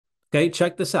Okay,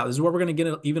 check this out. This is where we're going to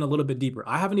get even a little bit deeper.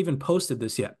 I haven't even posted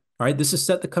this yet. All right, this is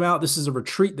set to come out. This is a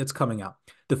retreat that's coming out.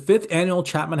 The 5th annual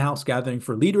Chapman House Gathering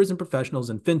for Leaders and Professionals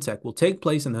in FinTech will take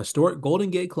place in the historic Golden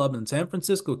Gate Club in San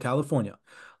Francisco, California.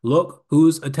 Look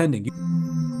who's attending.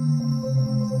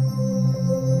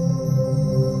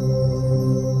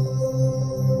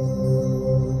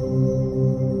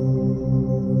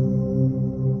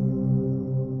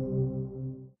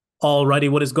 Alrighty,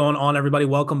 what is going on, everybody?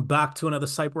 Welcome back to another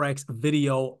CYPRX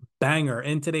video banger.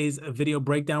 In today's video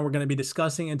breakdown, we're going to be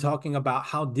discussing and talking about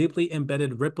how deeply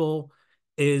embedded Ripple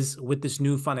is with this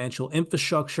new financial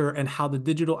infrastructure and how the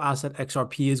digital asset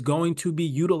XRP is going to be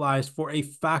utilized for a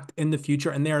fact in the future.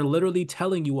 And they are literally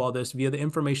telling you all this via the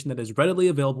information that is readily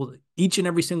available to each and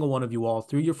every single one of you all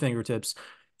through your fingertips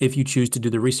if you choose to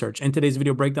do the research. In today's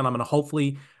video breakdown, I'm going to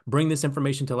hopefully bring this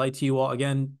information to light to you all.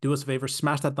 Again, do us a favor,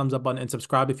 smash that thumbs up button and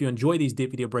subscribe if you enjoy these deep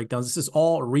video breakdowns. This is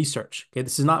all research. Okay,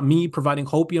 this is not me providing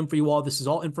hopium for you all. This is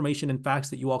all information and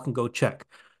facts that you all can go check.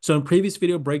 So in previous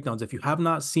video breakdowns, if you have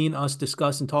not seen us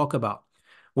discuss and talk about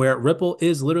where Ripple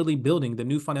is literally building the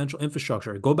new financial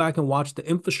infrastructure, go back and watch the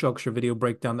infrastructure video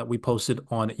breakdown that we posted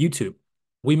on YouTube.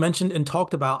 We mentioned and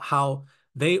talked about how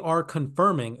they are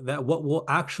confirming that what will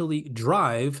actually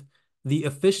drive the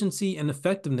efficiency and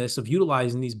effectiveness of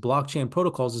utilizing these blockchain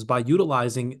protocols is by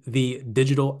utilizing the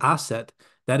digital asset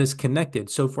that is connected.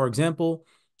 So for example,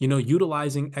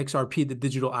 utilizing XRP, the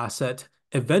digital asset,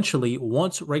 eventually,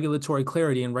 once regulatory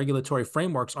clarity and regulatory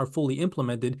frameworks are fully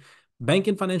implemented, bank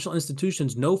and financial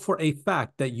institutions know for a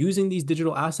fact that using these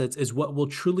digital assets is what will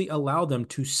truly allow them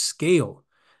to scale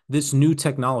this new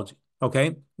technology.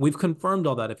 Okay, we've confirmed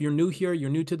all that. If you're new here,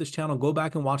 you're new to this channel, go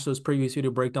back and watch those previous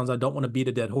video breakdowns. I don't want to beat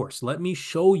a dead horse. Let me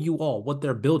show you all what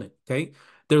they're building. Okay,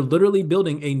 they're literally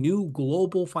building a new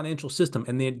global financial system,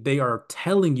 and they are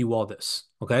telling you all this.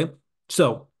 Okay,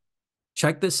 so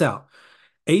check this out.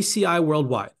 ACI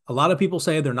Worldwide. A lot of people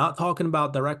say they're not talking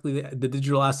about directly the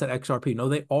digital asset XRP. No,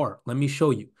 they are. Let me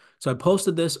show you. So I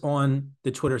posted this on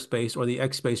the Twitter space or the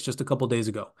X space just a couple days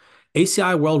ago.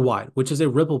 ACI Worldwide, which is a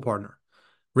Ripple partner.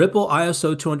 Ripple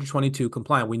ISO 222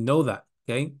 compliant. We know that,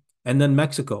 okay? And then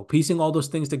Mexico, piecing all those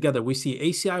things together, we see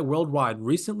ACI Worldwide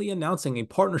recently announcing a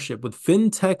partnership with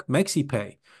FinTech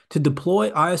MexiPay to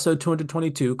deploy ISO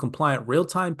 222 compliant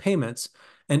real-time payments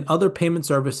and other payment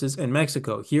services in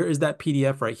Mexico. Here is that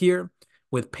PDF right here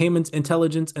with payments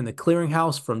intelligence and the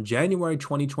clearinghouse from January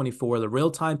 2024, the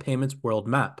real-time payments world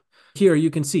map. Here you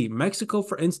can see Mexico,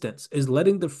 for instance, is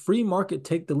letting the free market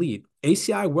take the lead.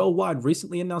 ACI Worldwide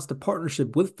recently announced a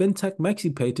partnership with FinTech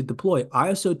MexiPay to deploy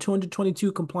ISO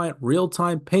 222 compliant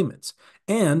real-time payments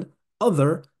and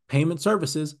other payment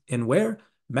services in where?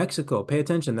 Mexico. Pay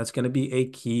attention. That's going to be a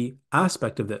key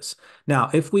aspect of this. Now,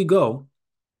 if we go,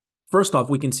 first off,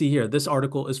 we can see here, this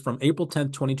article is from April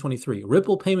 10th, 2023.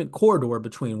 Ripple payment corridor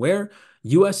between where?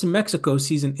 US and Mexico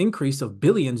sees an increase of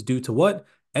billions due to what?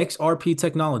 XRP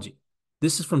technology.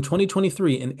 This is from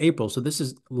 2023 in April. So this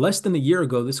is less than a year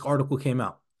ago this article came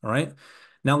out. All right.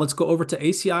 Now let's go over to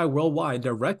ACI Worldwide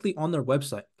directly on their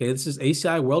website. Okay, this is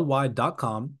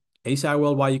aciworldwide.com. ACI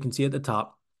Worldwide, you can see at the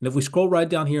top. And if we scroll right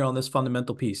down here on this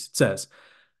fundamental piece, it says,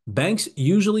 banks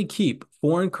usually keep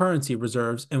foreign currency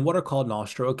reserves in what are called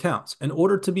nostro accounts in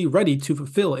order to be ready to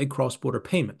fulfill a cross-border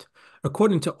payment.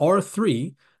 According to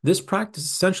R3, this practice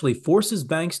essentially forces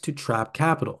banks to trap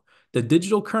capital. The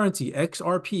digital currency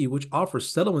XRP, which offers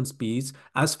settlement speeds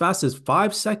as fast as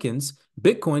 5 seconds,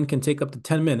 Bitcoin can take up to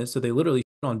 10 minutes. So they literally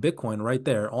on Bitcoin right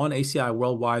there on ACI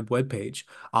Worldwide webpage,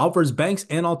 offers banks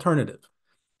an alternative.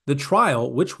 The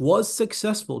trial, which was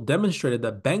successful, demonstrated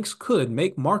that banks could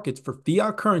make markets for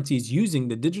fiat currencies using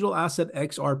the digital asset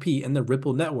XRP and the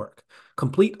Ripple network,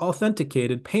 complete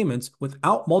authenticated payments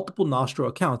without multiple nostro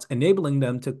accounts, enabling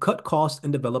them to cut costs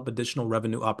and develop additional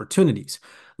revenue opportunities.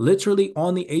 Literally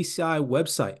on the ACI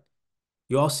website.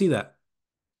 You all see that,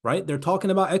 right? They're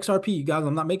talking about XRP, you guys.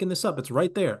 I'm not making this up. It's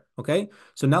right there, okay?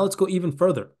 So now let's go even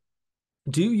further.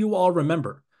 Do you all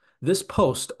remember this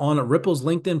post on Ripple's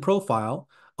LinkedIn profile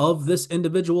of this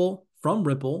individual from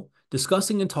Ripple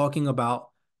discussing and talking about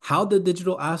how the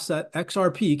digital asset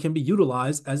XRP can be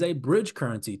utilized as a bridge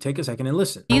currency? Take a second and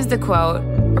listen. Receives the quote,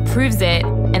 approves it,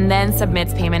 and then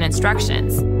submits payment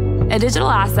instructions. A digital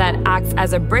asset acts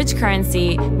as a bridge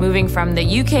currency moving from the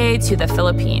UK to the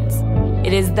Philippines.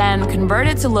 It is then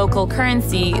converted to local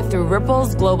currency through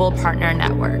Ripple's global partner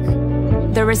network.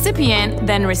 The recipient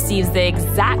then receives the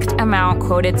exact amount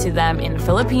quoted to them in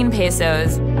Philippine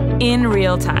pesos in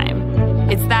real time.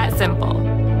 It's that simple.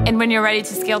 And when you're ready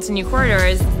to scale to new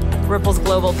corridors, Ripple's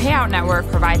global payout network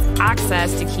provides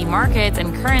access to key markets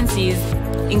and currencies,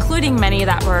 including many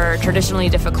that were traditionally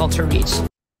difficult to reach.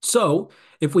 So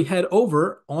if we head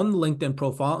over on the LinkedIn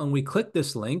profile and we click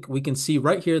this link, we can see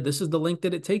right here, this is the link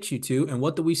that it takes you to. And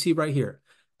what do we see right here?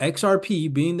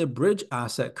 XRP being the bridge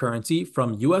asset currency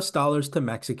from US dollars to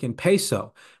Mexican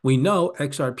peso. We know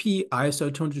XRP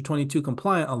ISO 222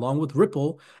 compliant along with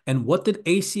Ripple. And what did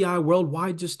ACI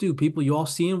Worldwide just do? People, you all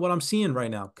seeing what I'm seeing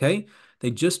right now, okay? They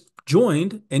just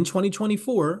joined in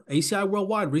 2024. ACI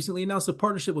Worldwide recently announced a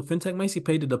partnership with FinTech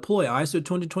MacyPay to deploy ISO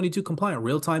 222 compliant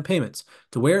real-time payments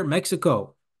to where?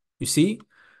 Mexico. You see?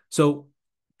 So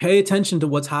pay attention to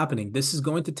what's happening. This is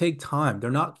going to take time.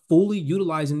 They're not fully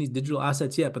utilizing these digital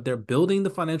assets yet, but they're building the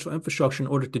financial infrastructure in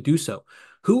order to do so.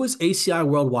 Who is ACI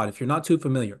Worldwide? If you're not too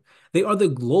familiar, they are the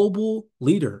global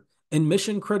leader in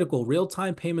mission critical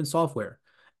real-time payment software.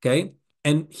 Okay.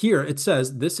 And here it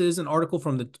says, this is an article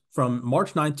from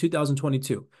March 9,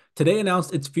 2022. Today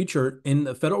announced its future in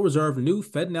the Federal Reserve new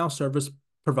FedNow service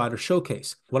provider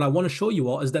showcase. What I want to show you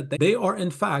all is that they are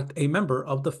in fact a member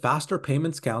of the Faster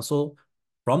Payments Council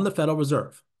from the Federal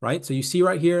Reserve, right? So you see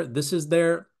right here, this is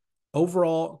their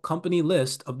overall company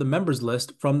list of the members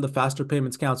list from the Faster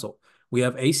Payments Council. We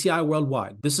have ACI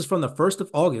Worldwide. This is from the 1st of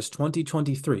August,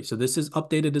 2023. So this is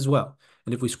updated as well.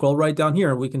 And if we scroll right down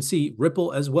here, we can see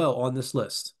Ripple as well on this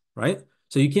list, right?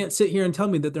 So you can't sit here and tell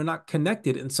me that they're not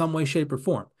connected in some way, shape, or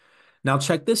form. Now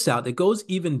check this out. It goes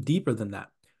even deeper than that.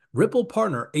 Ripple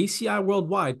partner ACI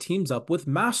Worldwide teams up with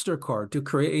MasterCard to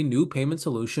create a new payment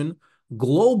solution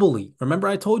globally. Remember,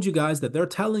 I told you guys that they're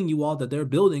telling you all that they're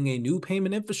building a new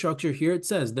payment infrastructure. Here it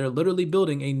says they're literally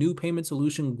building a new payment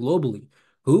solution globally.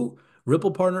 Who?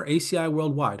 Ripple partner ACI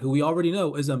Worldwide, who we already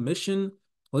know is a mission,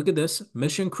 look at this,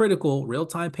 mission critical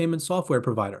real-time payment software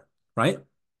provider, right?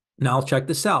 Now check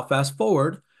this out. Fast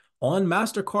forward on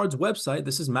MasterCard's website.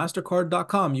 This is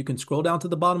mastercard.com. You can scroll down to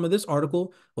the bottom of this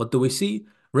article. What do we see?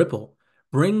 Ripple.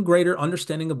 Bring greater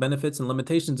understanding of benefits and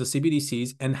limitations of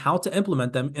CBDCs and how to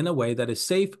implement them in a way that is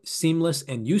safe, seamless,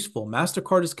 and useful.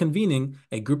 MasterCard is convening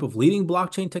a group of leading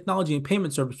blockchain technology and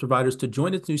payment service providers to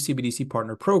join its new CBDC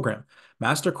partner program.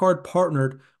 MasterCard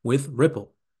partnered with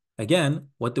Ripple. Again,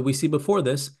 what did we see before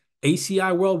this?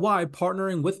 ACI Worldwide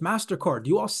partnering with MasterCard. Do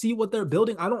you all see what they're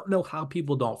building? I don't know how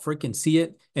people don't freaking see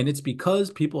it. And it's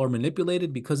because people are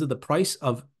manipulated because of the price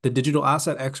of the digital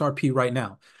asset XRP right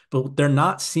now. But what they're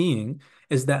not seeing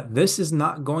is that this is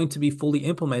not going to be fully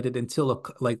implemented until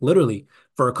like literally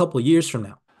for a couple of years from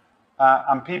now.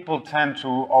 And people tend to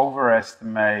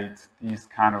overestimate these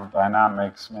kind of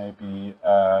dynamics, maybe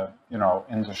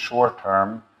in the short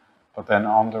term, but then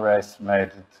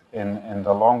underestimate it in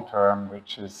the long term,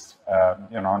 which is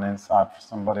an insight for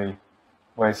somebody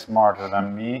way smarter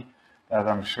than me that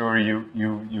I'm sure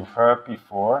you've heard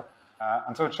before.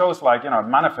 And so it shows like, it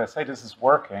manifests, hey, this is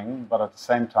working, but at the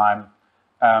same time,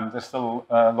 there's still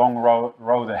a long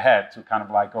road ahead to kind of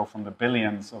like go from the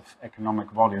billions of economic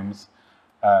volumes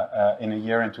in a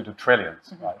year into the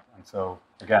trillions, right? And so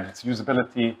again, it's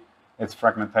usability, it's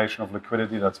fragmentation of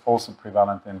liquidity that's also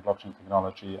prevalent in blockchain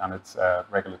technology, and it's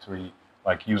regulatory,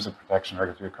 like user protection,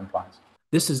 regulatory compliance.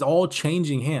 This is all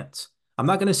changing hands. I'm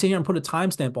not going to sit here and put a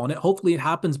timestamp on it. Hopefully it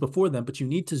happens before then, but you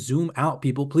need to zoom out,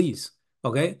 people, please.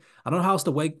 Okay, I don't know how else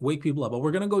to wake people up, but we're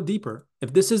going to go deeper.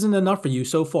 If this isn't enough for you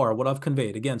so far, what I've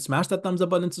conveyed, again, smash that thumbs up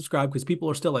button and subscribe because people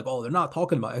are still like, oh, they're not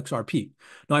talking about XRP.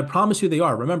 No, I promise you they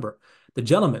are. Remember, the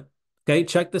gentleman, okay,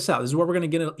 check this out. This is where we're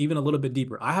going to get even a little bit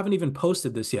deeper. I haven't even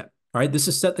posted this yet. All right, this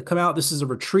is set to come out. This is a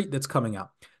retreat that's coming out.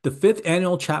 The 5th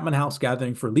annual Chapman House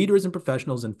gathering for leaders and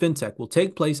professionals in fintech will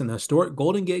take place in the historic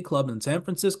Golden Gate Club in San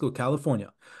Francisco,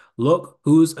 California. Look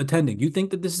who's attending. You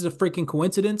think that this is a freaking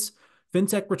coincidence?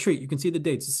 FinTech retreat. You can see the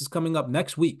dates. This is coming up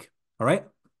next week. All right.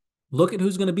 Look at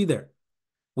who's going to be there.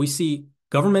 We see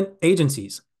government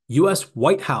agencies, U.S.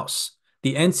 White House,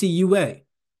 the NCUA,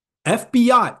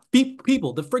 FBI,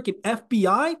 people, the freaking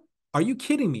FBI. Are you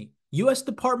kidding me? U.S.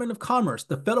 Department of Commerce,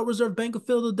 the Federal Reserve Bank of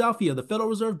Philadelphia, the Federal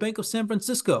Reserve Bank of San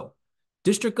Francisco,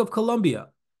 District of Columbia,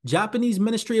 Japanese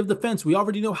Ministry of Defense. We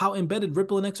already know how embedded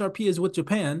Ripple and XRP is with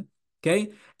Japan.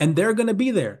 Okay. And they're going to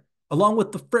be there, along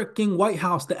with the freaking White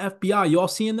House, the FBI. You all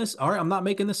seeing this? All right, I'm not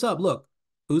making this up. Look,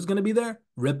 who's going to be there?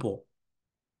 Ripple.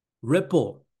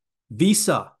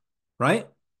 Visa, right?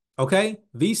 Okay,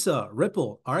 Visa,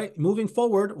 Ripple. All right, moving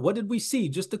forward, what did we see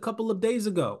just a couple of days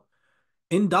ago?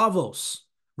 In Davos,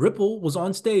 Ripple was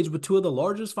on stage with two of the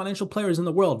largest financial players in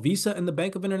the world, Visa and the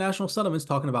Bank of International Settlements,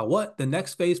 talking about what? The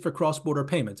next phase for cross-border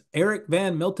payments. Eric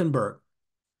Van Miltenberg,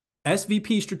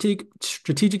 SVP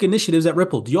strategic initiatives at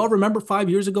Ripple. Do y'all remember 5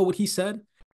 years ago what he said?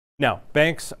 Now,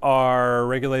 banks are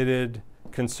regulated,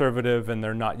 conservative, and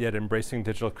they're not yet embracing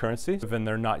digital currency.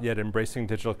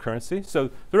 So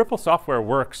the Ripple software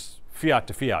works fiat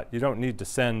to fiat. You don't need to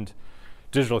send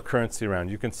digital currency around.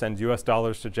 You can send US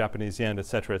dollars to Japanese yen, et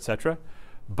cetera, et cetera.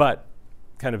 But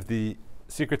kind of the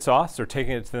secret sauce, or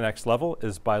taking it to the next level,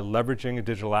 is by leveraging a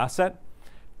digital asset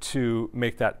to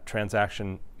make that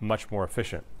transaction much more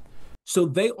efficient. So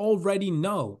they already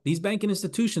know these banking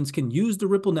institutions can use the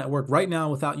Ripple network right now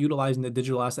without utilizing the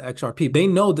digital asset XRP. They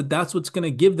know that that's what's going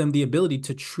to give them the ability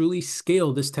to truly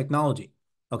scale this technology.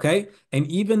 Okay. And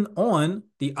even on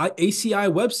the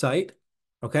ACI website,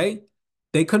 okay,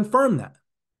 they confirm that.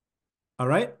 All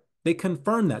right. They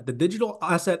confirm that the digital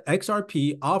asset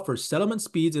XRP offers settlement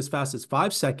speeds as fast as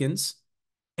 5 seconds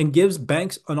and gives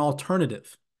banks an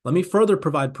alternative. Let me further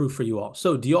provide proof for you all.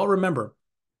 So do you all remember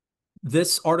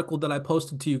this article that I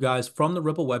posted to you guys from the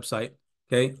Ripple website?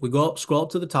 Okay, we go up, scroll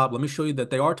up to the top. Let me show you that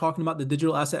they are talking about the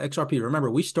digital asset XRP. Remember,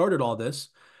 we started all this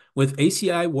with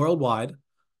ACI Worldwide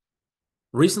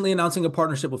recently announcing a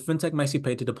partnership with FinTech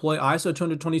MexiPay to deploy ISO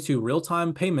 20022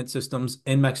 real-time payment systems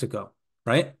in Mexico,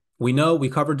 right? We know we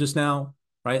covered just now,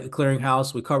 right? The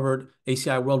clearinghouse, we covered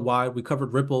ACI Worldwide, we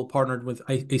covered Ripple, partnered with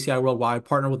ACI Worldwide,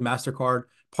 partnered with MasterCard,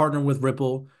 partnered with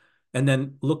Ripple. And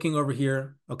then looking over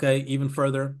here, okay, even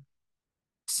further,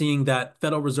 seeing that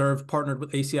Federal Reserve partnered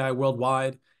with ACI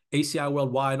Worldwide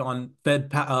on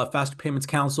Faster Payments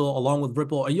Council, along with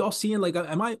Ripple. Are y'all seeing, like,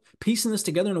 am I piecing this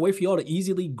together in a way for y'all to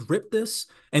easily grip this?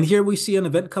 And here we see an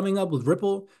event coming up with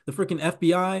Ripple, the freaking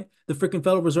FBI, the freaking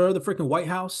Federal Reserve, the freaking White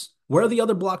House. Where are the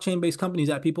other blockchain-based companies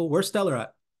at, people? Where's Stellar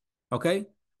at? Okay?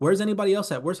 Where's anybody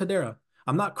else at? Where's Hedera?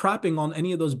 I'm not crapping on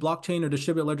any of those blockchain or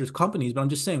distributed ledgers companies, but I'm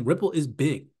just saying Ripple is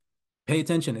big. Pay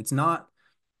attention. It's not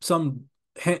some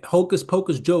hocus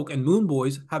pocus joke, and Moon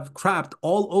Boys have crapped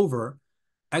all over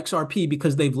XRP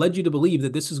because they've led you to believe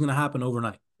that this is going to happen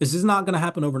overnight. This is not going to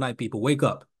happen overnight, people. Wake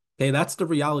up. Okay, that's the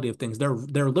reality of things. They're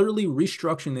literally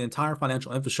restructuring the entire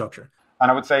financial infrastructure. And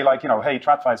I would say, like, hey,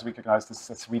 TradFi's recognized this,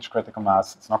 it's reached critical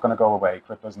mass. It's not going to go away.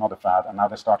 Crypto is not a fad. And now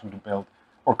they're starting to build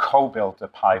or co-build the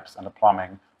pipes and the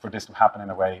plumbing for this to happen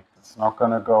in a way. It's not going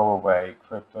to go away.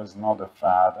 Crypto is not a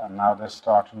fad. And now they're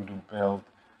starting to build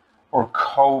or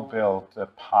co-build the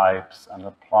pipes and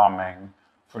the plumbing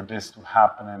for this to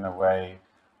happen in a way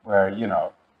where,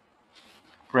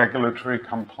 regulatory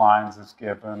compliance is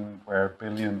given, where $1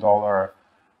 billion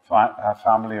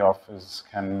family office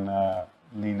can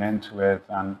lean into it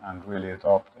and really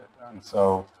adopt it. And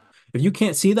so, if you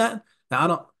can't see that, now I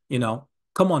don't,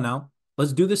 come on now.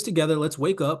 Let's do this together. Let's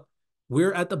wake up.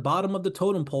 We're at the bottom of the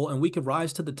totem pole, and we could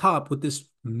rise to the top with this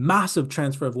massive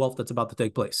transfer of wealth that's about to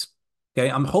take place. Okay,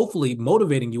 I'm hopefully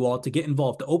motivating you all to get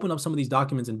involved, to open up some of these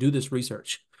documents and do this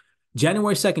research.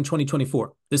 January 2nd,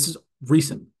 2024. This is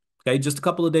recent, okay, just a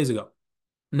couple of days ago.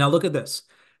 Now look at this.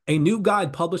 A new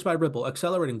guide published by Ripple,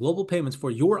 Accelerating Global Payments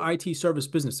for Your IT Service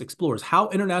Business, explores how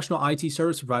international IT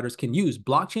service providers can use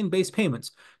blockchain-based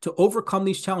payments to overcome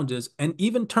these challenges and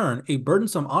even turn a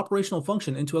burdensome operational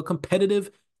function into a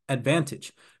competitive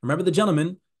advantage. Remember the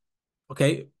gentleman,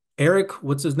 okay, Eric,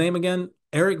 what's his name again?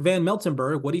 Eric Van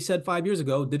Meltenberg, what he said 5 years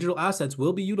ago, digital assets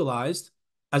will be utilized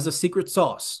as a secret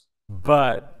sauce.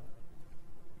 But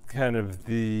kind of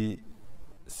the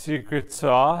secret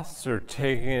sauce, or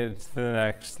taking it to the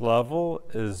next level,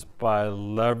 is by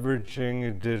leveraging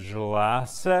a digital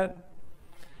asset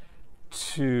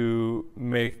to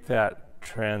make that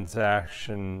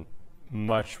transaction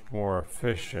much more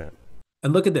efficient.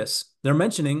 And look at this. They're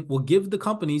mentioning will give the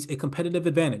companies a competitive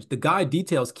advantage. The guide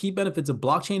details key benefits of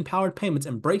blockchain-powered payments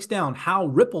and breaks down how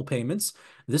Ripple payments,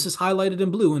 this is highlighted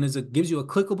in blue and it gives you a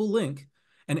clickable link,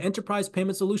 an enterprise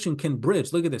payment solution can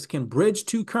bridge, look at this, can bridge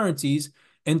two currencies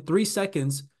in 3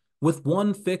 seconds with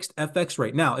one fixed FX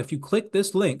rate. Now, if you click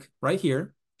this link right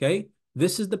here, okay,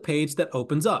 this is the page that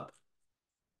opens up,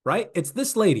 right? It's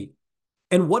this lady.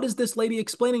 And what is this lady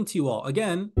explaining to you all?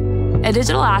 Again, a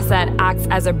digital asset acts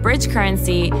as a bridge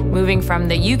currency moving from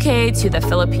the UK to the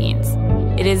Philippines.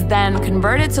 It is then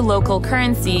converted to local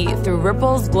currency through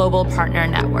Ripple's global partner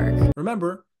network.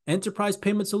 Remember, enterprise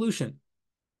payment solution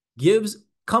gives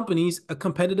companies a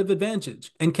competitive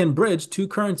advantage and can bridge two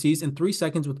currencies in 3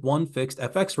 seconds with one fixed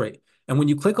FX rate. And when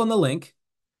you click on the link,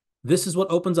 this is what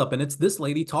opens up. And it's this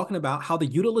lady talking about how the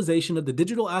utilization of the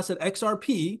digital asset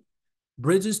XRP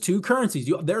bridges two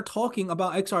currencies. They're talking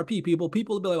about XRP, people.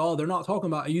 People will be like, oh, they're not talking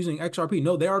about using XRP.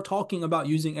 No, they are talking about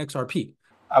using XRP.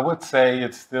 I would say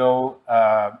it's still,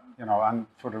 and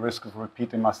for the risk of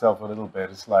repeating myself a little bit,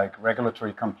 it's like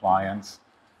regulatory compliance.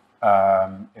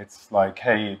 It's like,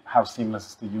 hey, how seamless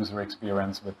is the user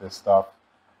experience with this stuff?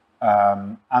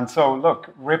 And so,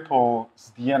 look,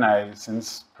 Ripple's DNA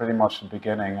since pretty much the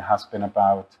beginning has been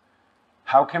about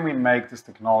how can we make this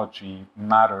technology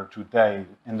matter today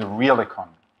in the real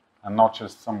economy and not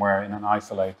just somewhere in an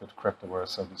isolated cryptoverse,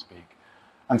 so to speak.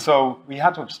 And so we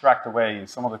had to abstract away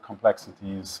some of the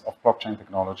complexities of blockchain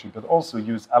technology, but also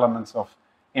use elements of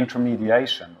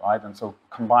intermediation, right? And so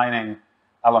combining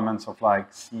elements of like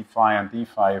CeFi and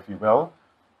DeFi, if you will,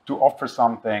 to offer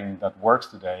something that works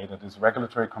today, that is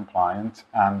regulatory compliant.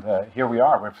 And here we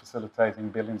are, we're facilitating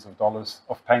billions of dollars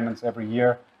of payments every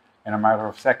year in a matter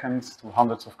of seconds to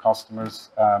hundreds of customers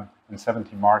in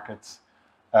 70 markets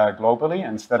globally,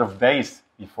 instead of days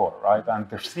before, right? And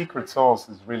their secret sauce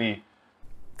is really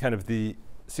kind of the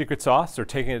secret sauce, or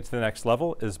taking it to the next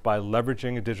level, is by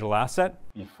leveraging a digital asset.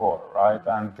 Before, right?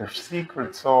 And their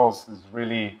secret sauce is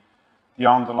really the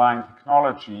underlying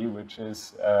technology, which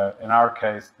is, in our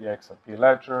case, the XRP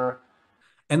ledger.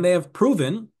 And they have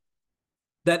proven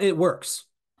that it works.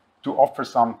 To offer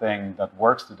something that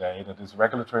works today, that is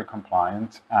regulatory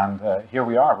compliant. And here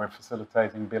we are, we're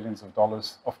facilitating billions of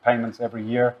dollars of payments every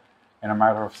year in a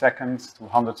matter of seconds to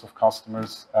hundreds of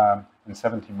customers in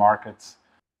 70 markets.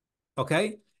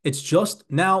 Okay? It's just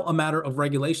now a matter of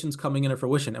regulations coming into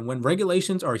fruition. And when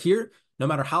regulations are here, no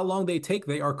matter how long they take,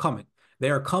 they are coming. They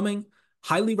are coming.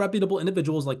 Highly reputable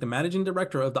individuals like the managing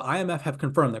director of the IMF have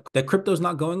confirmed that crypto is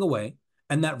not going away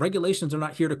and that regulations are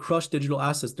not here to crush digital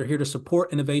assets. They're here to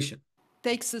support innovation.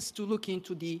 Takes us to look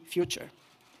into the future.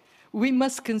 We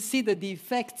must consider the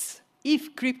effects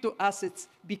if crypto assets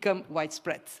become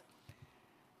widespread.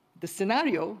 The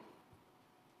scenario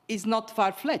is not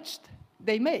far-fetched.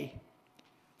 They may.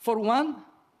 For one,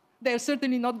 they're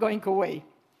certainly not going away.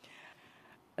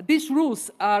 These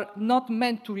rules are not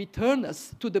meant to return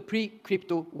us to the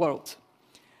pre-crypto world,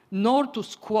 nor to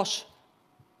squash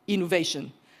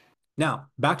innovation. Now,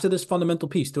 back to this fundamental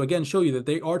piece to again show you that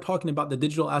they are talking about the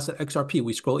digital asset XRP.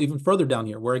 We scroll even further down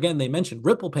here, where again they mention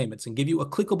Ripple payments and give you a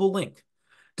clickable link.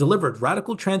 Delivered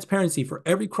radical transparency for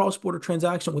every cross-border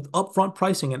transaction with upfront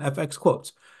pricing and FX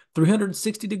quotes.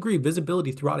 360-degree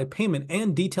visibility throughout a payment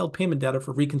and detailed payment data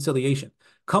for reconciliation.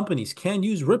 Companies can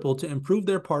use Ripple to improve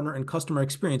their partner and customer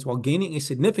experience while gaining a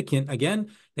significant, again,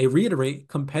 they reiterate,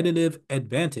 competitive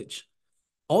advantage.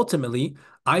 Ultimately,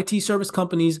 IT service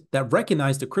companies that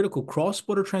recognize the critical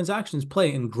cross-border transactions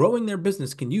play in growing their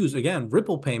business can use, again,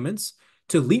 Ripple payments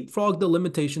to leapfrog the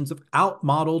limitations of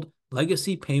out-modeled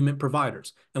legacy payment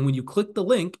providers. And when you click the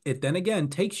link, it then again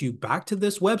takes you back to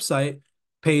this website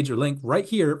page or link right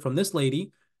here from this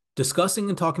lady discussing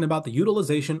and talking about the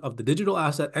utilization of the digital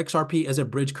asset XRP as a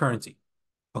bridge currency.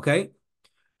 Okay?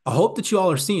 I hope that you all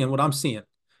are seeing what I'm seeing,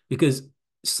 because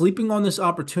sleeping on this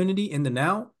opportunity in the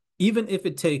now, even if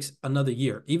it takes another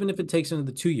year, even if it takes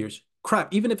another 2 years,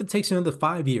 crap, even if it takes another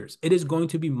 5 years, it is going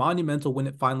to be monumental when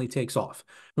it finally takes off.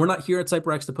 We're not here at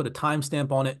CYPRX to put a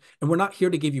timestamp on it, and we're not here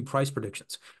to give you price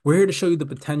predictions. We're here to show you the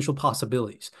potential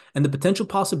possibilities. And the potential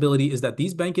possibility is that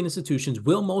these banking institutions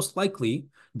will most likely,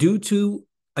 due to,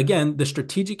 again, the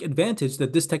strategic advantage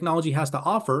that this technology has to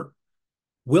offer,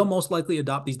 will most likely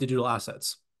adopt these digital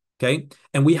assets. Okay.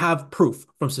 And we have proof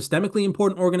from systemically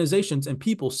important organizations and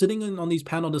people sitting in on these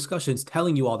panel discussions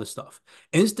telling you all this stuff.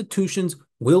 Institutions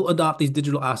will adopt these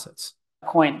digital assets.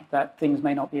 Point that things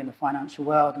may not be in the financial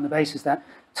world, and the basis that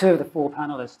 2 of the 4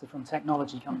 panelists are from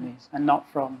technology companies and not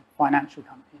from financial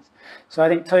companies. So I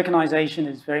think tokenization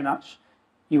is very much,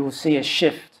 you will see a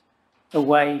shift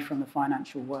away from the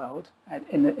financial world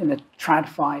in the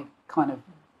TradFi kind of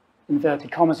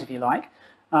inverted commas, if you like,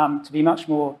 to be much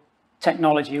more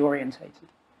technology orientated.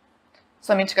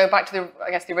 So I mean, to go back to the, I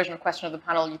guess, the original question of the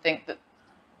panel, you think that,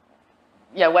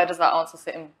 yeah, where does that answer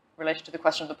sit in relation to the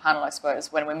question of the panel, I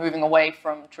suppose, when we're moving away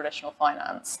from traditional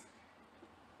finance?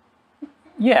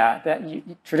 Yeah, that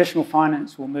traditional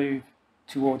finance will move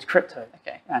towards crypto,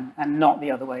 okay, and not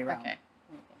the other way around. Okay.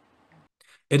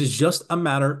 It is just a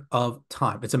matter of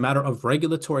time. It's a matter of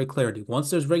regulatory clarity. Once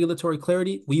there's regulatory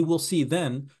clarity, we will see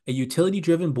then a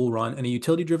utility-driven bull run and a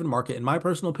utility-driven market, in my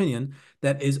personal opinion,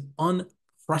 that is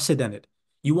unprecedented.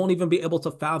 You won't even be able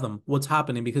to fathom what's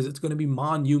happening because it's going to be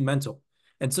monumental.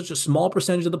 And such a small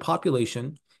percentage of the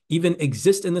population even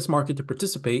exist in this market to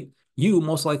participate. You,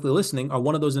 most likely listening, are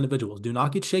one of those individuals. Do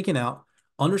not get shaken out.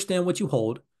 Understand what you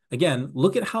hold. Again,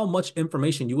 look at how much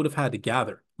information you would have had to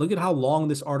gather. Look at how long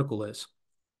this article is.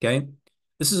 Okay,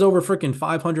 this is over freaking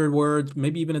 500 words,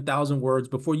 maybe even 1,000 words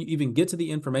before you even get to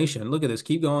the information. Look at this.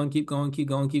 Keep going, keep going, keep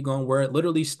going, keep going, where it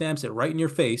literally stamps it right in your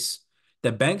face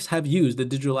that banks have used the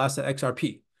digital asset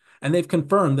XRP, and they've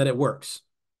confirmed that it works.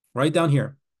 Right down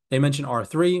here, they mention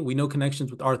R3. We know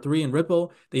connections with R3 and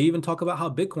Ripple. They even talk about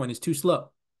how Bitcoin is too slow.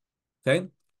 Okay,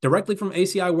 directly from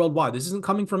ACI Worldwide. This isn't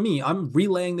coming from me. I'm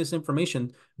relaying this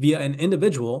information via an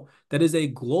individual that is a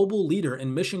global leader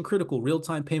in mission-critical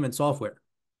real-time payment software.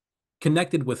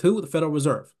 Connected with who? The Federal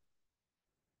Reserve.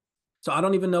 So I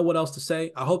don't even know what else to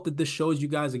say. I hope that this shows you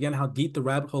guys again how deep the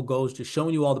rabbit hole goes, just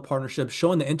showing you all the partnerships,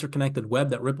 showing the interconnected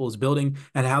web that Ripple is building,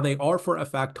 and how they are for a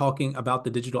fact talking about the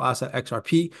digital asset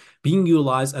XRP being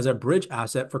utilized as a bridge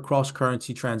asset for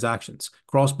cross-currency transactions,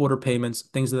 cross-border payments,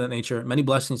 things of that nature. Many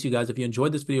blessings to you guys. If you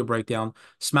enjoyed this video breakdown,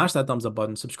 smash that thumbs up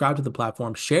button, subscribe to the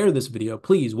platform, share this video.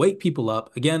 Please wake people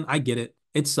up. Again, I get it.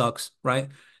 It sucks, right?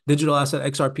 Digital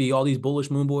asset XRP, all these bullish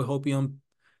Moonboy hopium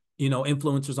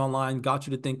influencers online got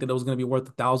you to think that it was going to be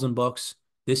worth $1,000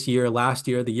 this year, last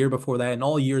year, the year before that, and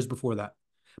all years before that.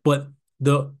 But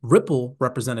the Ripple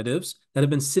representatives that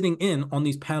have been sitting in on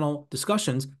these panel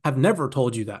discussions have never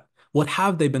told you that. What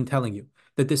have they been telling you?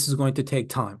 That this is going to take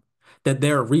time, that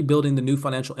they're rebuilding the new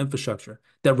financial infrastructure,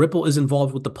 that Ripple is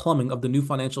involved with the plumbing of the new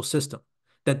financial system,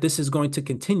 that this is going to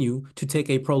continue to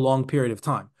take a prolonged period of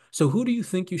time. So who do you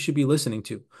think you should be listening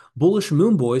to? Bullish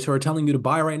moon boys who are telling you to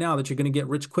buy right now that you're going to get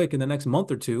rich quick in the next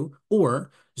month or two, or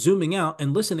zooming out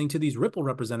and listening to these Ripple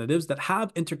representatives that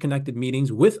have interconnected meetings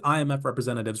with IMF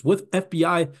representatives, with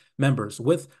FBI members,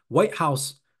 with White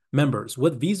House members,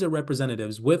 with Visa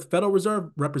representatives, with Federal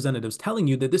Reserve representatives telling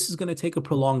you that this is going to take a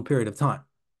prolonged period of time.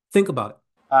 Think about it.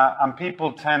 And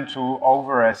people tend to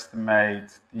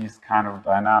overestimate these kind of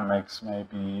dynamics,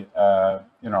 maybe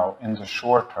in the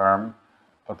short term,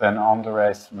 but then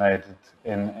underestimate it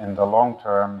in the long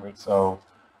term. So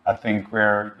I think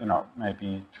we're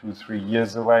maybe 2-3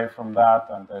 years away from that,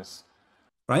 and there's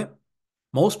right.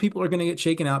 Most people are going to get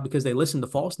shaken out because they listen to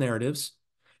false narratives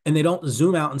and they don't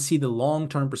zoom out and see the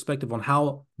long-term perspective on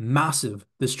how massive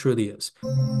this truly is.